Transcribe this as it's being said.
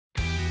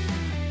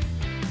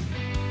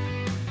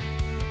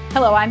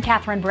Hello, I'm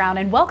Catherine Brown,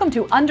 and welcome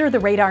to Under the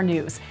Radar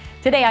News.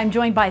 Today, I'm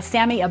joined by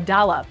Sami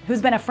Abdallah,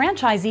 who's been a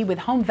franchisee with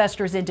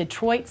HomeVestors in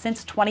Detroit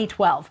since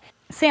 2012.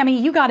 Sami,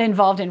 you got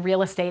involved in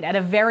real estate at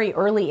a very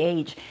early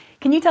age.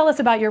 Can you tell us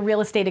about your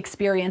real estate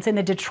experience in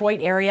the Detroit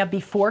area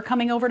before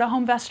coming over to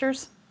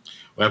HomeVestors?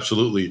 Well,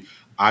 absolutely.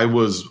 I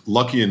was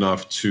lucky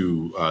enough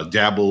to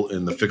dabble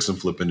in the fix and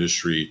flip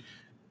industry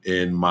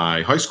in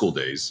my high school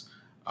days.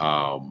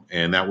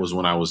 And that was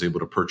when I was able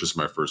to purchase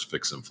my first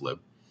fix and flip.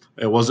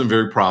 It wasn't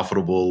very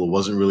profitable. It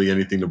wasn't really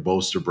anything to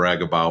boast or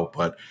brag about,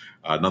 but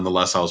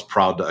nonetheless, I was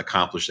proud to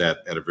accomplish that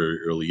at a very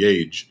early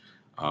age.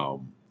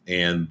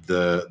 And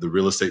the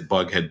real estate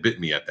bug had bit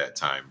me at that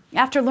time.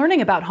 After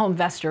learning about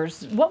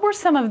HomeVestors, what were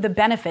some of the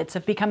benefits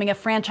of becoming a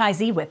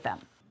franchisee with them?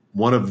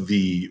 One of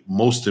the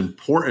most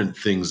important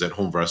things that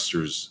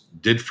HomeVestors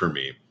did for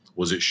me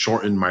was it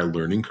shortened my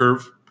learning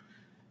curve.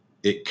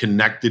 It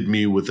connected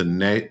me with a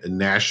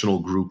national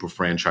group of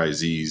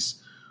franchisees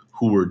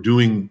who were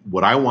doing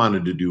what I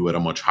wanted to do at a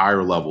much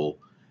higher level,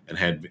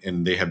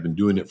 and they had been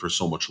doing it for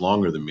so much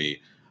longer than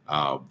me.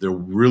 There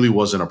really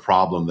wasn't a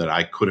problem that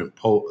I couldn't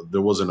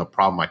there wasn't a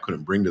problem I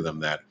couldn't bring to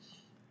them that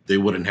they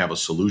wouldn't have a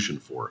solution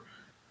for.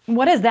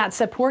 What has that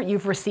support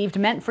you've received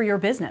meant for your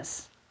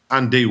business?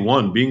 On day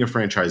one, being a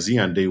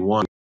franchisee on day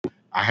one,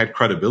 I had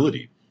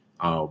credibility.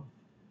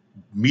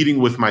 Meeting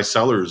with my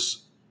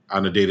sellers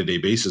on a day-to-day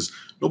basis,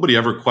 nobody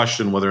ever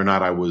questioned whether or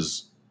not I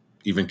was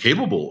even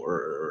capable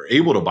or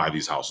able to buy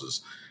these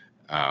houses.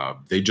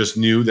 They just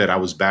knew that I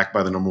was backed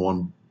by the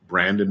 #1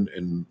 brand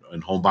in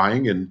home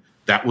buying, and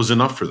that was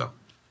enough for them.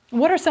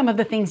 What are some of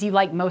the things you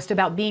like most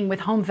about being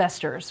with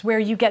HomeVestors, where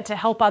you get to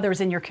help others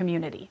in your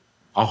community?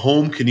 A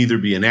home can either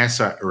be an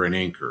asset or an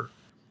anchor.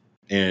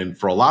 And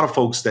for a lot of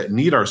folks that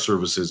need our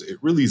services, it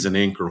really is an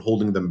anchor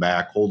holding them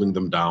back, holding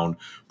them down,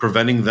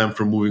 preventing them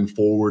from moving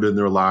forward in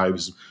their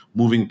lives,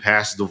 moving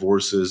past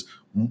divorces,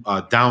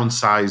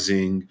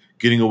 downsizing,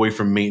 getting away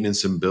from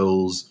maintenance and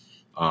bills.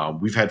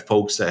 We've had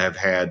folks that have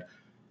had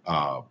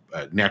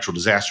natural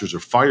disasters or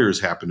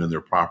fires happen in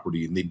their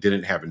property and they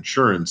didn't have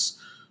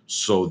insurance.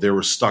 So they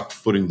were stuck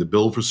footing the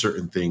bill for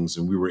certain things.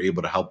 And we were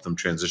able to help them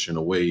transition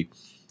away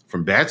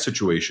from bad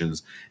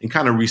situations and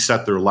kind of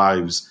reset their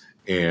lives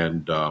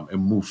and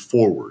move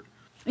forward.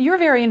 You're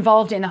very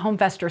involved in the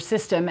HomeVestors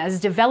system as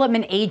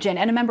development agent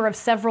and a member of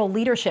several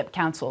leadership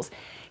councils.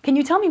 Can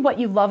you tell me what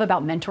you love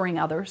about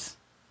mentoring others?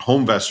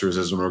 HomeVestors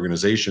as an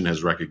organization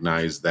has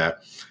recognized that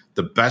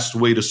the best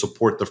way to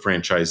support the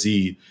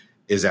franchisee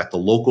is at the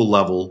local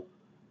level,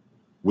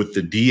 with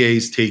the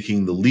DAs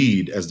taking the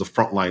lead as the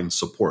frontline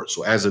support.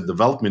 So as a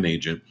development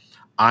agent,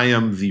 I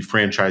am the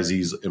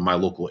franchisees in my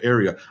local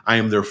area. I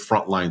am their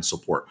frontline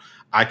support.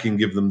 I can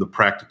give them the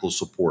practical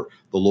support,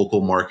 the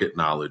local market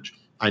knowledge.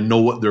 I know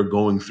what they're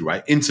going through.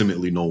 I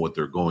intimately know what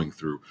they're going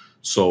through.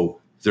 So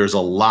there's a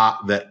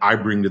lot that I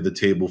bring to the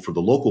table for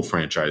the local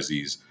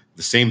franchisees.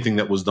 The same thing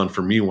that was done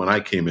for me when I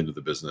came into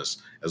the business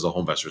as a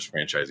HomeVestors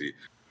franchisee.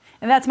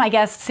 And that's my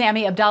guest,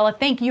 Sami Abdallah.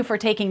 Thank you for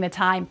taking the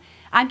time.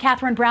 I'm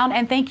Catherine Brown,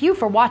 and thank you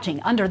for watching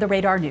Under the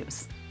Radar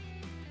News.